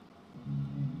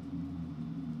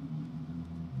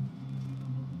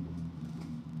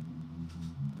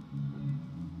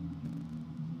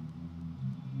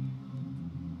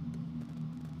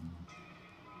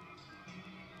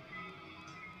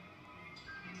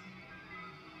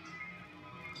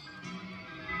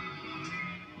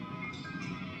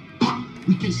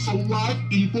We get so live,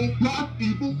 evil, live,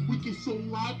 evil. We get so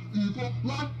live, evil,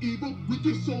 live, evil. We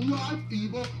get so live,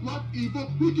 evil, live, evil.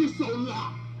 We get so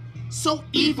live. So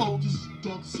evil. This is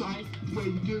dark side, the way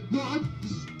we get live.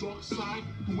 This is dark side,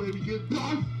 the way we get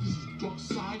live. This is dark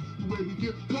side, the way we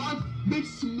get live. Make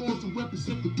some noise and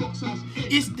represent the Darksiders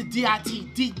Inc. It's the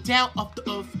D.I.T. deep down of the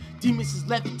earth. Demons is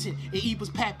levitant and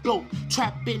evil's path blow.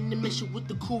 Trapped in the mission with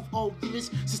the cool old demons.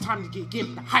 It's time to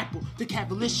get the hyper, the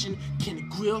cavalition. Can the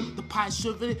grill, the pie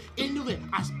server in the ring.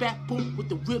 I spat boom with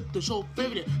the whip, the show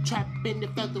favorite. Trapped in the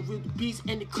feather with the beast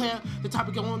and the clear. The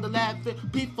topic on the laugh,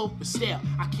 people but stare.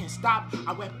 I can't stop,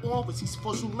 I rap on with these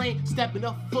force lane. Stepping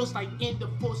up first like in the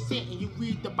first set. And you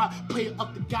read about prayer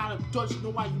of the God of Dutch.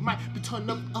 Know why you might be turning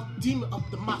up demon of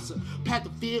the monster. Path the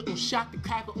fear on shot the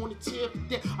clapper on the tear of the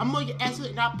dead. I'm on your ass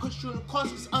and I push you on the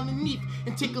cross it's underneath.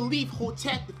 And take a leaf, hold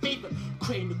tag the favor.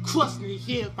 Creating the crust in the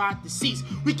hair by deceased.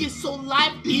 We get so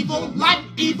live, evil, life,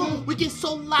 evil. We get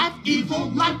so live, evil,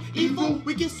 life, evil.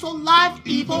 We get so live,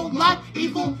 evil, life,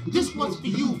 evil. This one's for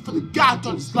you, for the God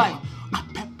on his life. I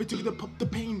pepper to the pump the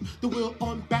pain, the wheel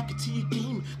on back into your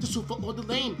game, the sofa or the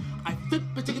lane. I flip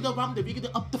and take it around the rigor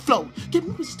up the flow. Get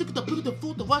me stick it up, look at the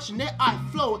food, the rush, and there I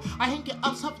flow. I hang it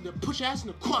up, something to push ass in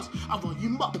the cross. I run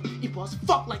you up, it was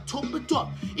fuck like top and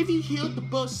drop. If you hear the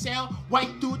bird sound, right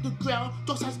through the ground,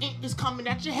 Darksiders Inc is coming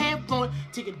at your head, blowing.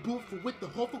 Taking booth with the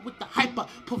hover, with the hyper,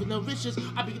 proving the riches.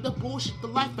 I begin the bullshit, the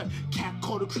life, cat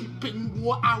called a creeping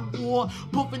war, I war,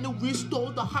 proving the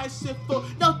restore, the high cipher.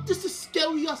 Now this is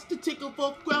scary, us to take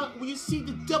above ground when you see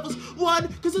the devils run,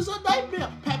 cause it's a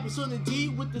nightmare. Pappers on the D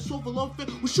with the sofa long fit.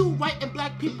 We shoot white and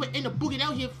black people in the boogie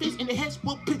down here face in the heads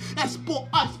will pit. That's sport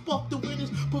us, sport the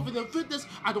winners, proving the witness.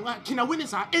 Can I win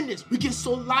this? I end this. We get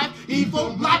so live,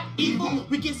 evil, life, evil.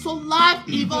 We get so live,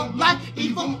 evil, life,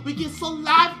 evil. We get so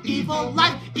live, evil,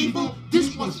 life, evil.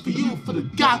 This one's for you, for the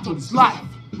God on his life.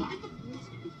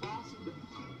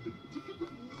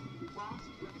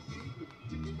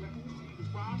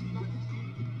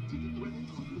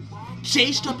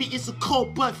 J-Stumpy is a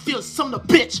cold blood feels some of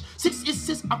the bitch. 6 is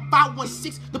 6, I'm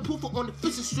 516. The poofer on the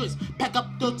fishing strips. Pack up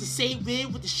the same way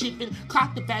with the shipping.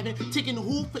 Clock the fabbing, taking the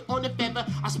hoof on the feather.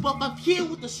 I spell up here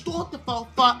with the store to fall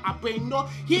far. I bring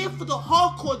north here for the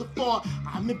hardcore to fall.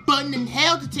 I'm in burning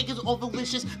hell to take his over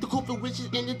wishes. The coffin wishes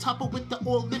in the topper with the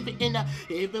oil living in the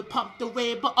even pump the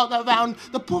way, but all around.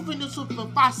 The poofer in the sofa for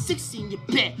 516 your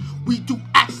bed. We do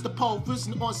axe the pole,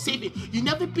 risen on savior. You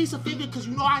never be so favorite cause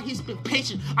you know how he's been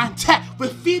patient. I'm tapped. We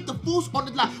feed the fools on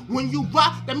the line. When you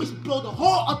rock, that means you blow the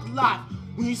whole of the line.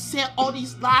 When you say all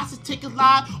these lies to take a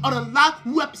lie on a lie,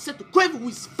 we represent the grave and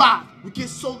we survive. We get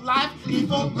so live,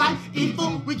 evil, life,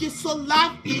 evil. We get so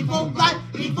live, evil, life,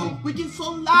 evil. We get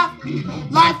so live,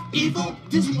 life, evil.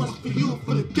 This one's for you,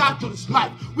 for the God on his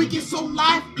life. We get so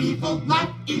live, evil, life,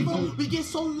 evil. We get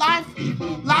so live,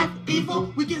 life,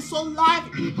 evil. We get so live,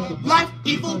 life,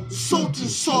 evil. Soul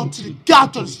to the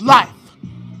God on his life.